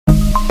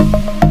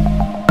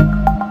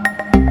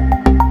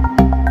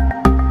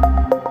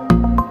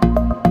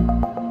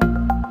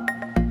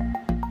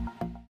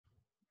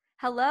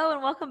Hello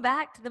and welcome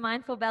back to the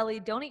Mindful Belly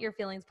Don't Eat Your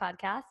Feelings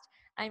podcast.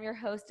 I'm your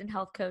host and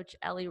health coach,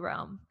 Ellie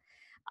Rome.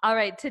 All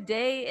right,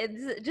 today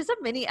it's just a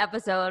mini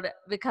episode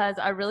because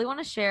I really want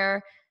to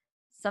share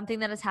something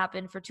that has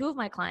happened for two of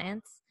my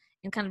clients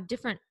in kind of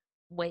different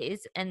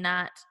ways, and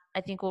that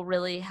I think will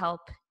really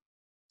help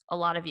a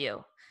lot of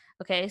you.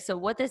 Okay, so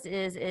what this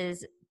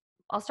is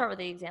I'll start with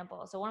the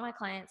example. So one of my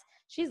clients,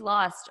 she's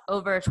lost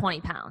over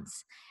 20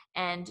 pounds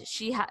and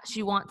she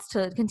wants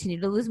to continue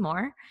to lose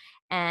more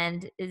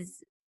and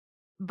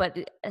but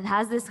it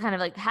has this kind of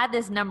like had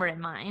this number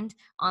in mind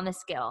on the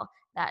scale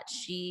that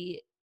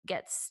she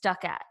gets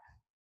stuck at,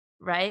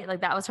 right? Like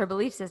that was her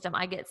belief system.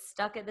 I get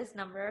stuck at this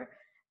number.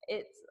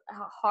 It's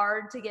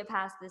hard to get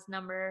past this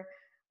number.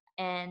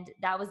 And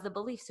that was the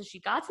belief. So she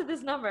got to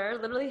this number,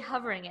 literally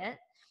hovering it.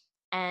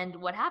 And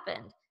what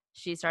happened?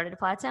 She started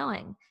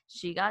plateauing.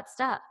 She got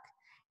stuck.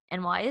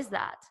 And why is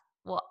that?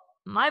 Well,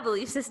 my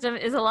belief system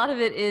is a lot of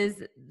it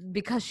is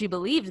because she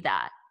believed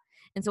that.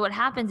 And so what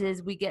happens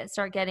is we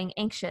start getting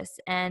anxious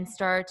and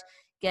start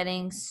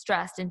getting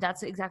stressed. And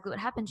that's exactly what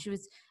happened. She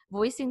was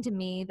voicing to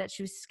me that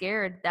she was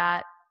scared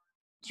that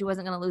she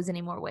wasn't going to lose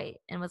any more weight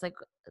and was like,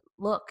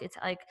 look, it's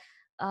like,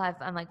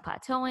 I'm like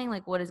plateauing.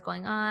 Like, what is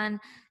going on?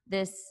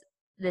 This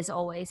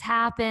always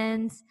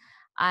happens.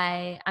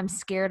 I'm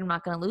scared I'm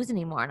not going to lose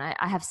anymore. And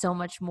I have so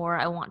much more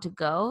I want to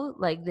go.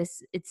 Like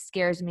this, it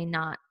scares me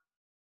that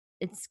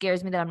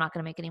I'm not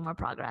going to make any more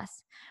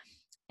progress.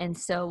 And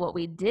so what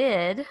we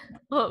did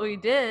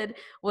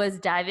was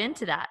dive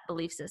into that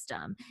belief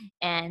system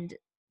and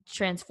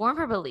transform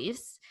her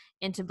beliefs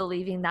into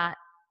believing that,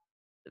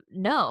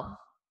 no,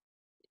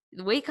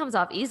 the weight comes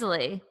off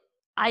easily.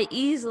 I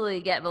easily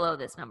get below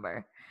this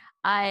number.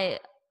 I'm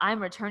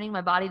returning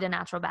my body to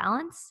natural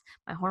balance.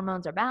 My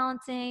hormones are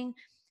balancing,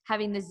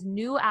 having these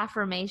new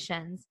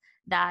affirmations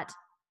that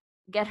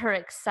get her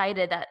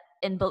excited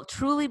and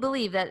truly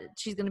believe that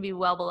she's going to be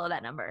well below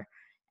that number.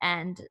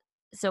 And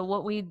so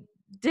what we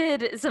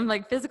did, some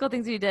like physical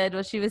things we did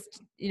was she was,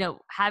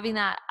 having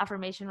that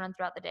affirmation run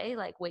throughout the day,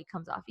 like weight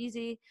comes off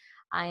easy.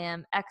 I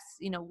am X,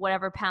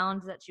 whatever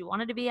pounds that she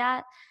wanted to be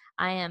at.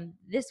 I am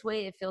this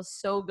weight. It feels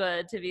so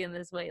good to be in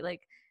this weight. Like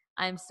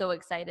I'm so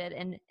excited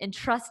and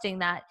trusting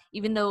that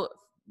even though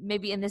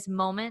maybe in this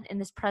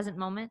present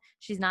moment,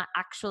 she's not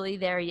actually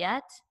there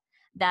yet,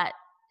 that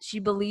she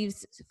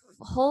believes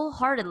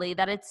wholeheartedly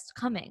that it's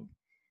coming,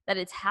 that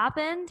it's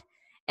happened.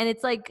 And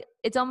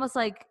it's almost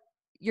like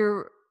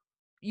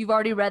you've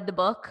already read the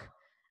book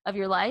of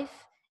your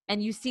life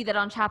and you see that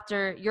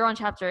you're on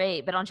chapter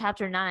 8, but on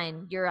chapter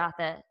 9, you're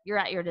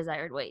at your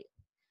desired weight.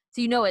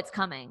 So it's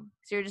coming.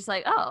 So you're just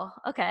like, oh,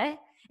 okay.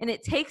 And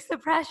it takes the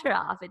pressure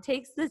off. It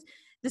takes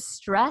the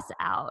stress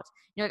out.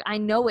 You're like, I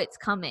know it's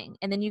coming.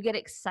 And then you get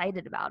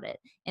excited about it.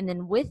 And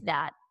then with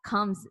that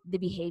comes the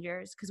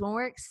behaviors. Because when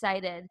we're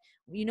excited,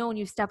 when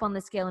you step on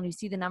the scale and you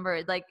see the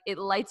number, like it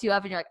lights you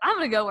up and you're like, I'm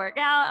going to go work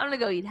out. I'm going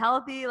to go eat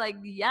healthy. Like,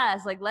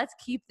 yes, like let's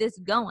keep this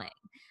going.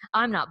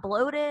 I'm not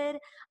bloated.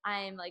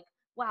 I'm like,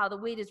 wow, the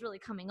weight is really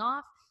coming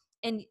off.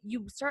 And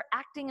you start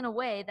acting in a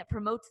way that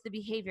promotes the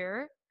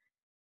behavior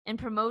and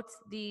promotes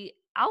the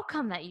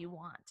outcome that you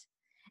want.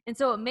 And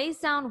so it may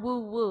sound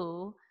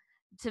woo-woo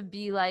to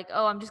be like,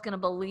 oh, I'm just going to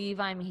believe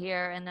I'm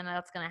here and then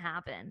that's going to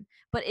happen.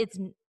 But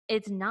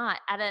it's not.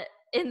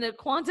 In the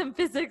quantum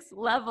physics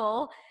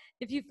level,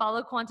 if you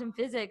follow quantum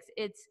physics,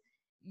 it's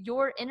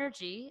your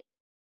energy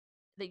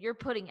that you're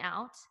putting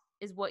out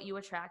is what you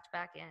attract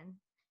back in.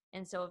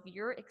 And so if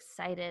you're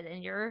excited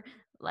and you're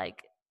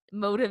like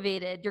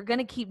motivated, you're going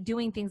to keep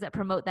doing things that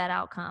promote that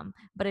outcome.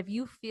 But if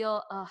you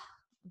feel, I'm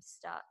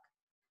stuck,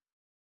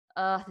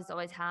 this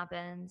always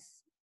happens,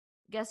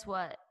 guess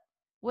what?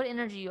 What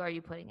energy are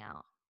you putting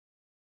out?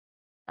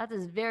 That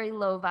is very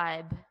low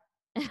vibe.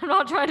 I'm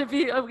not trying to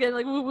be, I'm getting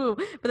like woo woo,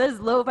 but that is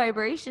low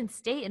vibration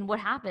state. And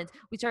what happens?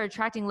 We start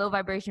attracting low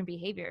vibration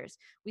behaviors.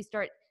 We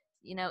start,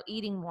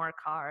 eating more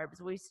carbs.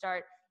 We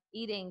start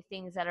eating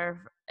things that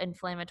are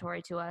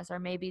inflammatory to us, or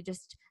maybe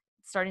just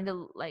starting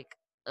to like,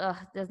 it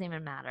doesn't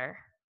even matter,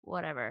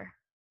 whatever,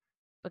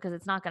 because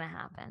it's not going to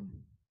happen.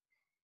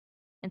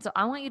 And so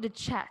I want you to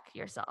check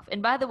yourself.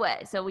 And by the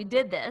way, so we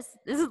did this.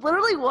 This is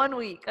literally 1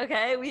 week,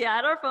 okay? We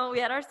had our phone, we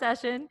had our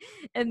session,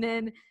 and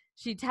then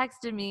she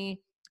texted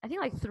me, I think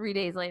like 3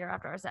 days later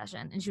after our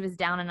session, and she was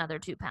down another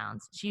 2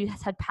 pounds. She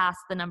had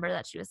passed the number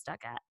that she was stuck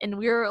at. And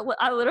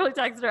I literally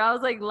texted her. I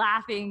was like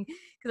laughing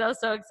because I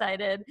was so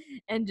excited,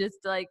 and just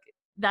like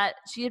that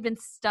she had been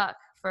stuck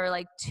for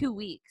like 2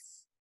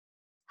 weeks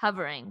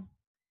hovering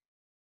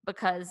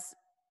because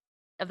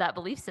of that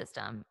belief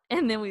system.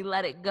 And then we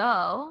let it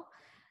go.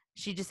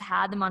 She just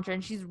had the mantra,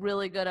 and she's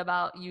really good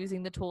about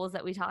using the tools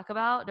that we talk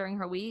about during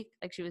her week.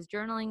 Like she was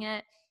journaling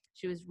it.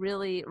 She was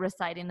really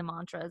reciting the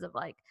mantras of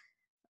like,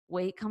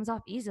 weight comes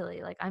off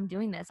easily. Like I'm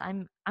doing this.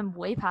 I'm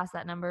way past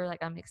that number. Like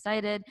I'm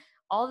excited,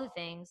 all the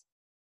things.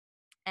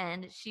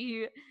 And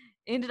she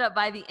ended up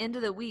by the end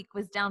of the week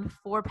was down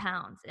 4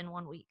 pounds in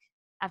 1 week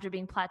after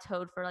being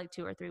plateaued for like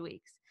 2 or 3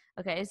 weeks.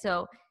 Okay.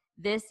 So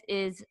this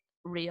is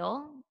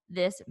real.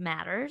 This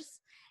matters.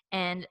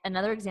 And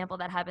another example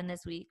that happened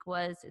this week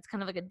was, it's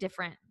kind of like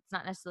it's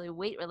not necessarily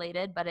weight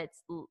related, but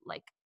it's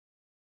like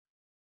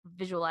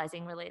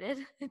visualizing related.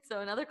 And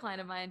so another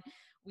client of mine,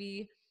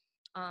 we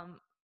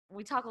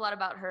talk a lot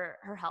about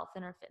her health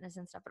and her fitness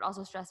and stuff, but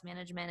also stress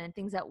management and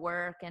things at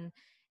work, and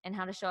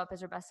how to show up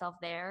as her best self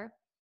there.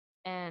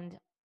 And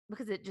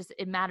because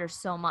it matters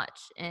so much,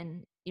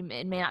 and it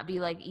may not be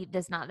like eat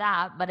this, not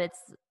that, but it's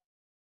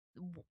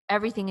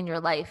everything in your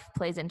life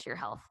plays into your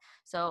health.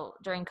 So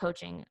during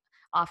coaching,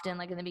 often,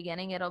 like in the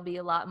beginning, it'll be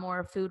a lot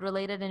more food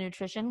related and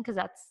nutrition, because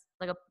that's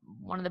like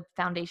one of the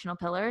foundational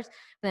pillars.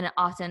 Then it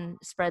often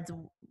spreads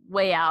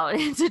way out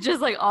into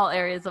just like all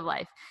areas of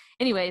life.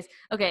 Anyways,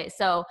 okay,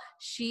 so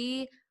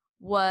she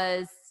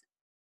was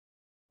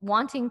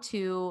wanting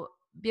to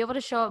be able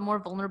to show up more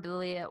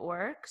vulnerability at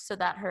work, so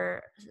that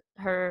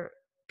her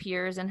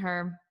peers and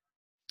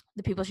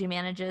the people she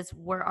manages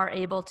are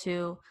able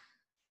to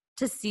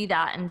see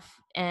that,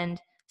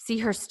 and see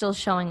her still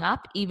showing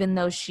up, even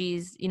though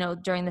she's,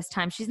 during this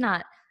time, she's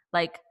not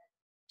like,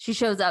 she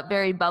shows up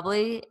very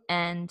bubbly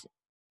and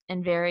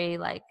very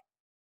like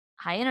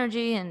high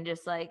energy and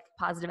just like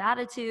positive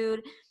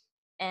attitude,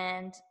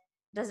 and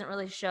doesn't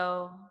really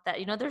show that,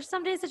 there's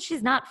some days that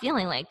she's not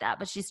feeling like that,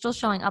 but she's still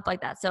showing up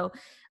like that. So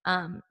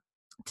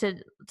to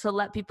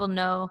let people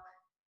know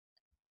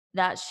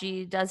that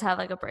she does have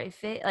like a brave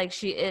face, like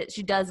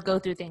she does go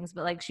through things,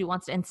 but like she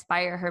wants to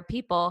inspire her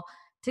people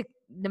to,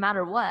 no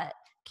matter what,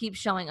 keep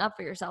showing up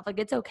for yourself. Like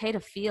it's okay to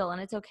feel,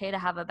 and it's okay to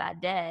have a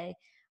bad day,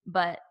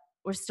 but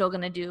we're still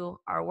going to do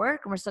our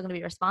work, and we're still going to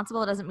be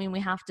responsible. It doesn't mean we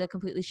have to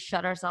completely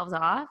shut ourselves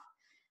off,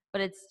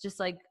 but it's just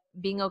like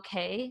being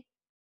okay,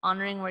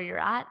 honoring where you're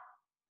at,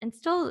 and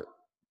still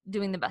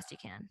doing the best you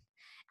can.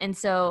 And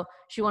so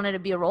she wanted to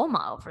be a role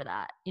model for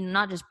that,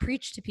 not just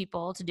preach to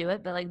people to do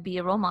it, but like be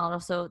a role model.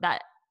 So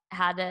that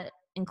had to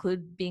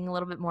include being a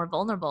little bit more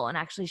vulnerable and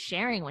actually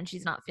sharing when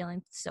she's not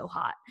feeling so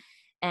hot.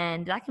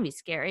 And that can be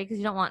scary, because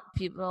you don't want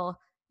people,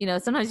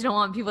 sometimes you don't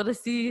want people to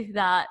see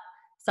that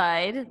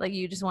side. Like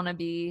you just want to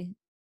be,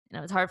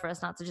 it's hard for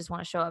us not to just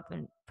want to show up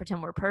and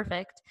pretend we're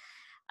perfect.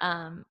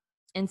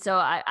 And so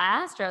I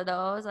asked her, though,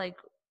 I was like,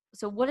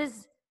 so what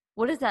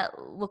does that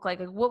look like?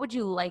 Like, what would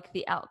you like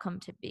the outcome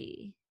to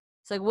be?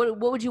 So like, what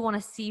would you want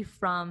to see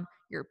from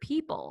your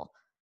people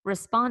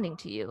responding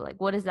to you?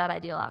 Like, what is that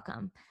ideal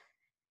outcome?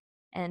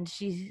 And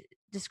she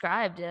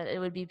described it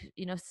would be,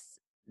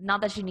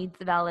 not that she needs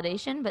the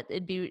validation, but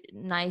it'd be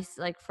nice,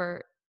 like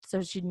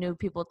so she knew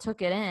people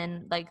took it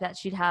in, like that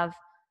she'd have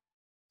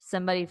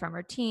somebody from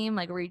her team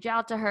like reach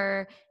out to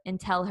her and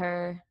tell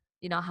her,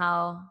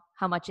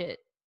 how much it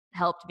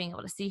helped being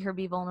able to see her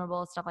be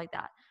vulnerable, stuff like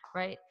that.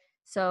 Right.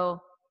 So,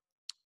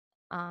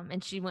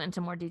 and she went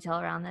into more detail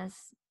around this.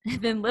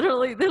 And then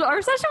literally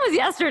our session was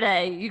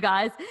yesterday, you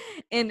guys.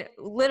 And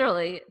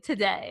literally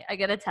today I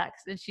get a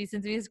text and she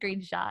sends me a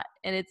screenshot,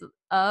 and it's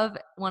of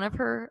one of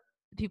her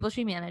people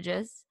she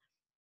manages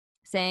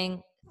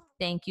saying,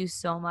 thank you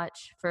so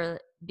much for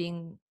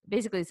being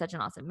basically such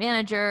an awesome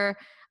manager.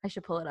 I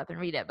should pull it up and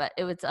read it, but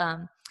it was,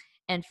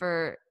 and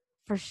for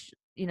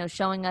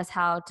showing us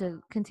how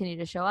to continue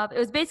to show up. It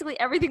was basically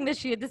everything that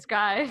she had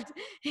described.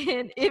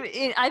 And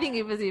I think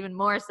it was even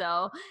more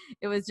so.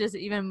 It was just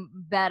even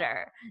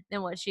better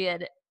than what she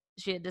had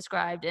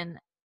described. And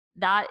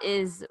that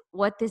is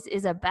what this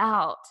is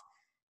about.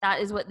 That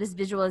is what this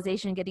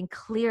visualization, getting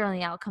clear on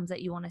the outcomes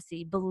that you want to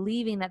see,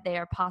 believing that they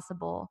are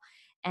possible,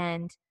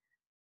 and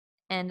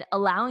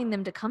allowing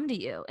them to come to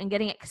you, and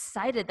getting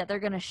excited that they're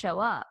going to show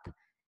up.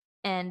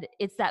 And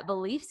it's that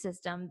belief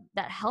system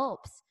that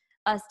helps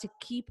us to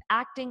keep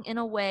acting in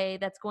a way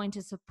that's going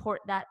to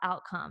support that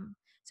outcome.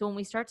 So when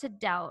we start to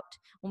doubt,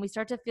 when we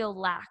start to feel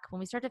lack, when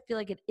we start to feel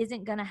like it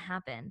isn't going to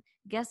happen,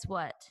 guess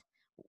what?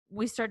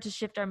 We start to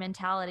shift our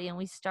mentality, and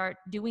we start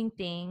doing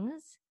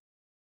things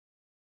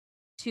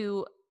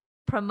to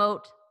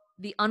promote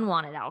the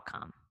unwanted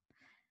outcome.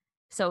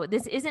 So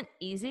this isn't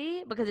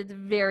easy, because it's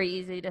very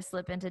easy to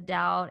slip into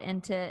doubt,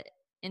 into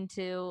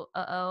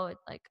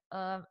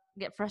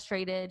get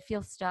frustrated,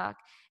 feel stuck.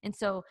 And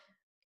so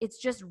it's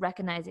just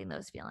recognizing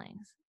those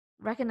feelings.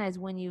 Recognize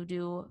when you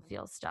do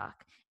feel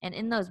stuck. And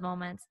in those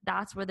moments,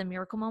 that's where the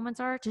miracle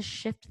moments are, to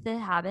shift the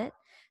habit,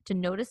 to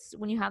notice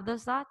when you have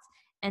those thoughts,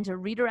 and to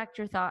redirect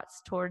your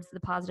thoughts towards the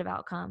positive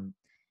outcome.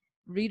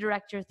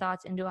 Redirect your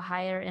thoughts into a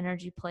higher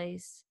energy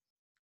place,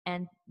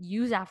 and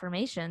use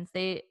affirmations.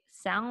 They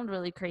sound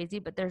really crazy,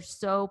 but they're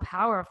so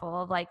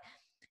powerful. Of like,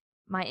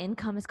 my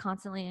income is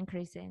constantly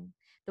increasing.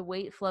 The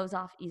weight flows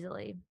off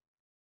easily.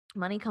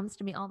 Money comes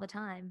to me all the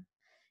time.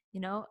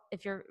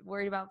 If you're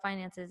worried about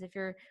finances, if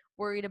you're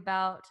worried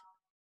about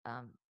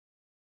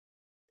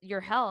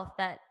your health,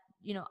 that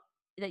you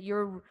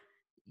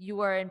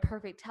are in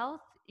perfect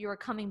health, you are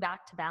coming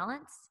back to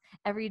balance.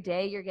 Every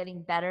day you're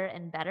getting better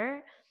and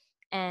better,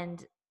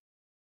 and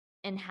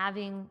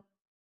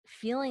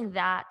feeling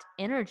that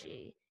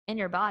energy in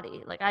your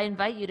body. Like, I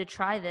invite you to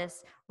try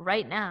this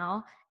right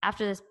now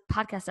after this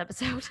podcast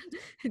episode.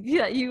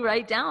 You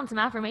write down some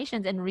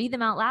affirmations and read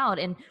them out loud,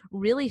 and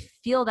really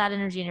feel that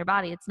energy in your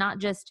body. It's not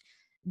just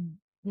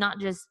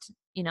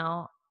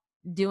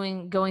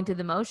going through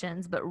the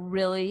motions, but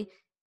really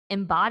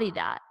embody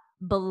that.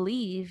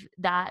 Believe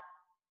that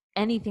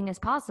anything is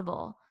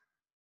possible,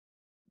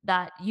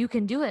 that you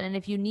can do it. And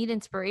if you need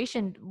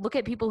inspiration, look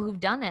at people who've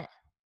done it.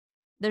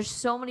 There's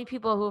so many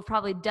people who have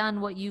probably done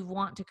what you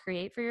want to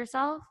create for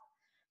yourself.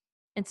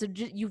 And so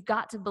you've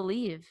got to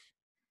believe.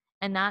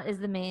 And that is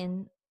the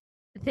main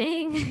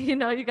thing.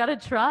 You got to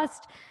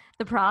trust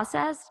the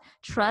process,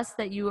 trust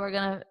that you are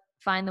going to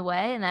find the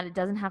way and that it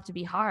doesn't have to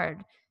be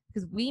hard,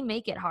 because we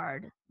make it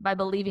hard by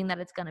believing that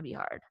it's going to be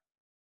hard.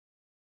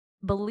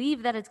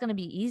 Believe that it's going to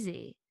be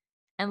easy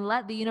and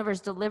let the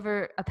universe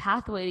deliver a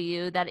pathway to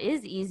you that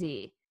is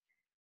easy.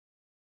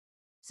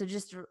 So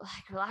just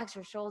relax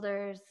your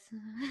shoulders,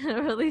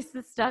 release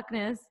the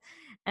stuckness,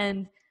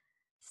 and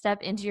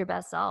step into your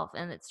best self.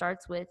 And it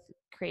starts with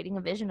creating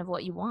a vision of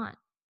what you want,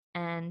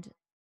 and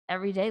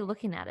every day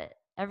looking at it.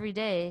 Every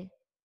day,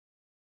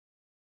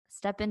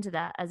 step into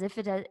that as if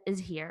it is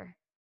here.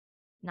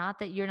 Not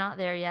that you're not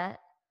there yet,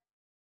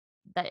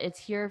 that it's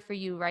here for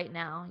you right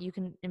now. You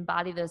can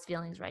embody those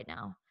feelings right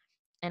now.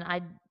 And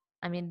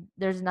I mean,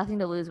 there's nothing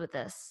to lose with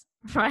this,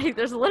 right?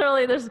 There's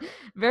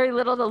very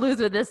little to lose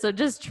with this. So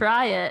just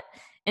try it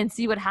and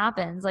see what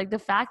happens. Like the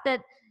fact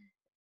that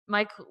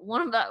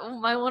one of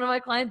my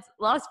clients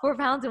lost 4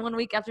 pounds in 1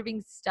 week after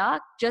being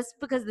stuck, just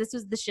because this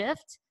was the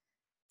shift.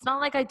 It's not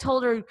like I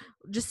told her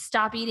just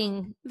stop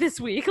eating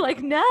this week.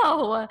 Like,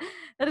 no,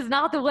 that is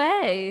not the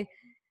way.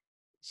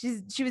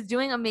 She was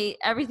doing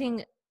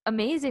everything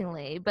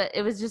amazingly, but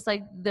it was just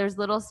like there's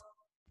little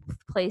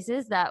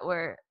places that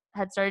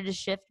had started to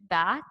shift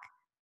back.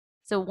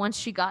 So once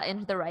she got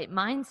into the right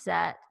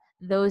mindset,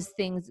 those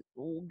things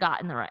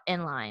got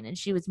in line, and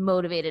she was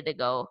motivated to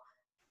go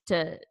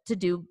to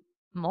do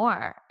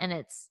more. And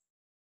it's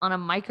on a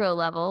micro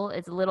level,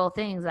 it's little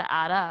things that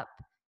add up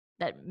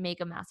that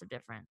make a massive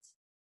difference.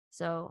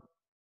 So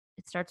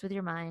it starts with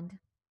your mind.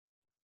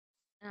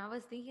 And I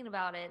was thinking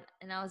about it,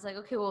 and I was like,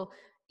 okay, well,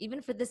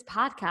 even for this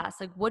podcast,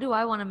 like, what do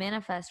I want to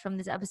manifest from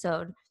this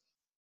episode?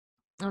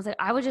 I was like,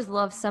 I would just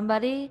love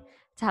somebody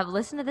to have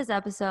listened to this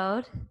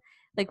episode.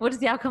 Like, what is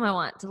the outcome I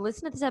want? To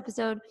listen to this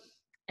episode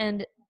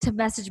and to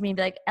message me and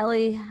be like,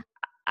 Ellie,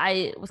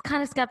 I was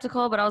kind of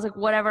skeptical, but I was like,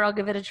 whatever, I'll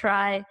give it a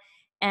try.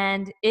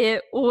 And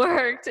it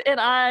worked. And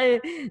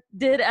I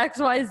did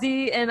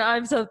XYZ, and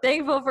I'm so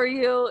thankful for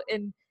you.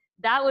 And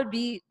that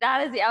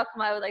is the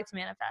outcome I would like to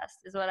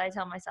manifest, is what I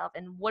tell myself.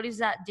 And what does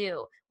that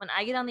do? When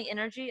I get on the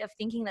energy of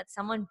thinking that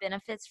someone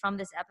benefits from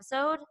this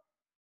episode,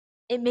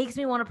 it makes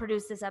me want to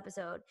produce this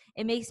episode.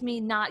 It makes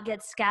me not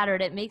get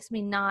scattered. It makes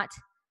me not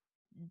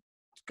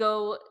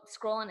go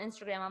scroll on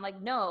Instagram. I'm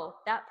like, no,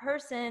 that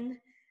person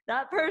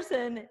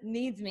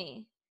needs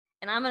me,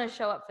 and I'm going to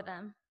show up for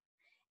them.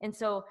 And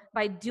so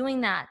by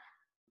doing that,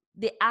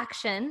 the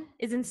action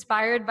is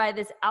inspired by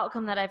this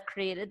outcome that I've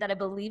created, that I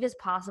believe is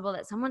possible,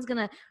 that someone's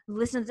going to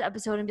listen to this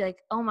episode and be like,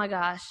 oh my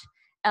gosh,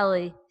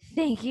 Ellie,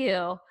 thank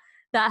you.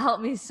 That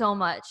helped me so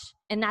much.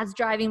 And that's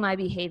driving my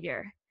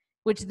behavior,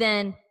 which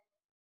then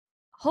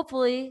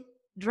hopefully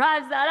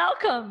drives that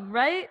outcome,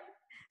 right?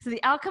 So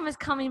the outcome is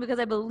coming because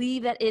I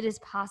believe that it is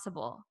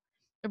possible.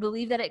 I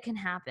believe that it can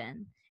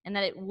happen and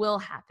that it will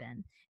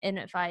happen. And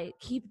if I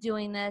keep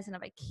doing this, and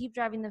if I keep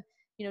doing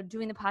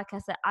the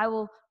podcast, that I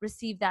will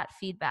receive that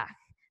feedback,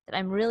 that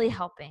I'm really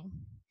helping.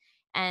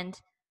 And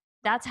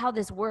that's how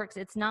this works.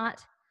 It's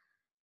not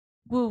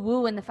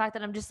woo-woo in the fact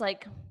that I'm just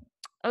like,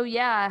 oh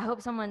yeah, I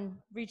hope someone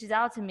reaches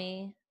out to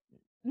me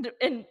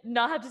and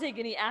not have to take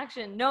any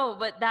action. No,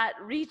 but that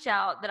reach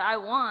out that I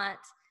want,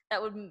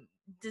 that would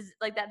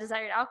like that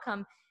desired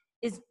outcome,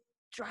 is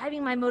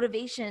driving my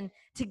motivation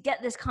to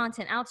get this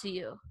content out to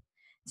you,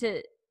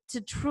 to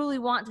truly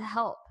want to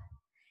help.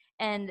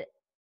 And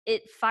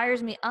it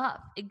fires me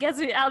up. It gets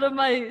me out of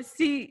my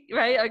seat,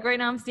 right? Like right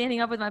now I'm standing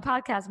up with my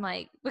podcast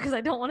mic because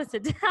I don't want to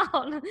sit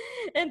down.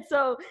 And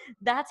so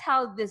that's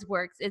how this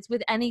works. It's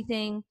with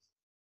anything.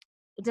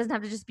 It doesn't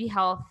have to just be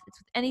health. It's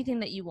with anything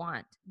that you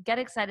want. Get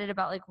excited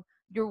about like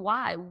your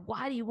why.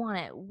 Why do you want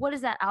it? What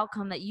is that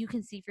outcome that you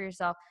can see for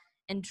yourself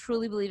and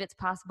truly believe it's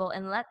possible,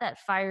 and let that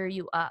fire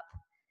you up.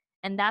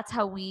 And that's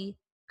how we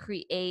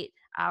create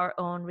our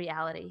own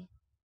reality.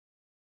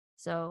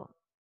 So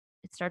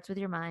it starts with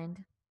your mind.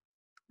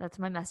 That's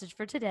my message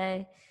for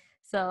today.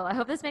 So I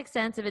hope this makes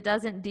sense. If it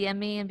doesn't, DM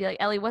me and be like,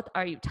 Ellie, what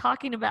are you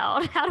talking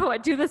about? How do I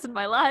do this in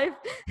my life?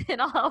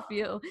 And I'll help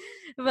you.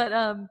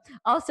 But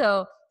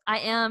also, I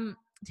am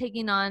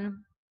taking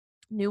on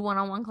new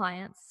one-on-one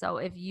clients. So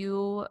if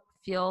you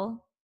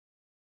feel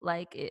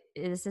like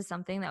this is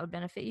something that would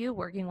benefit you,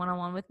 working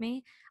one-on-one with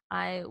me,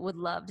 I would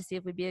love to see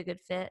if we'd be a good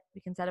fit. We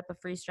can set up a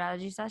free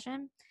strategy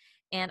session.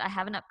 And I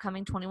have an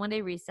upcoming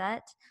 21-day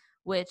reset,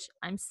 which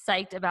I'm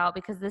psyched about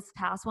because this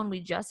past one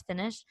we just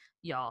finished,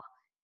 y'all.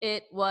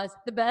 It was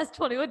the best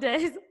 21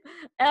 days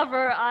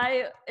ever.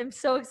 I am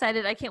so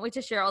excited. I can't wait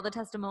to share all the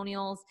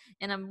testimonials,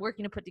 and I'm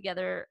working to put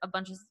together a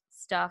bunch of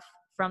stuff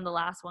from the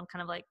last one,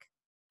 kind of like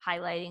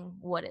highlighting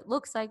what it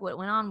looks like, what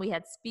went on. We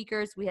had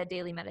speakers, we had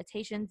daily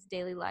meditations,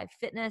 daily live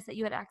fitness that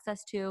you had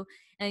access to.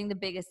 I think the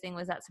biggest thing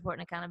was that support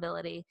and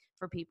accountability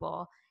for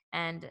people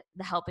and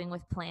the helping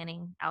with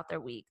planning out their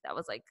week. That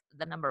was like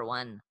the number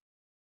one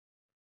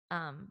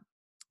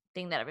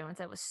thing that everyone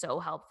said was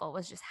so helpful,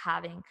 was just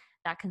having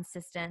that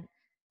consistent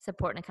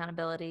support and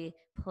accountability,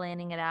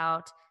 planning it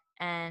out,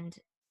 and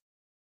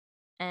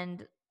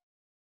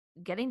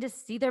getting to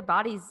see their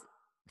bodies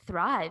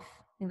thrive.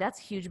 I think that's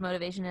huge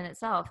motivation in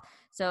itself.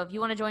 So if you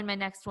want to join my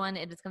next one,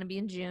 it is going to be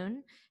in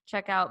June.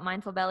 Check out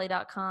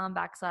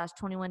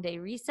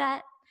mindfulbelly.com/21day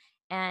reset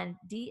and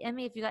DM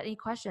me if you got any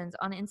questions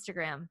on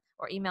Instagram,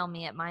 or email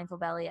me at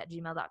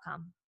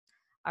mindfulbelly@gmail.com.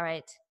 All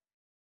right.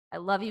 I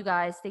love you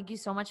guys. Thank you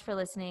so much for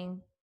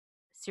listening.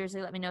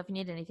 Seriously, let me know if you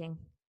need anything.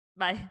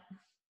 Bye.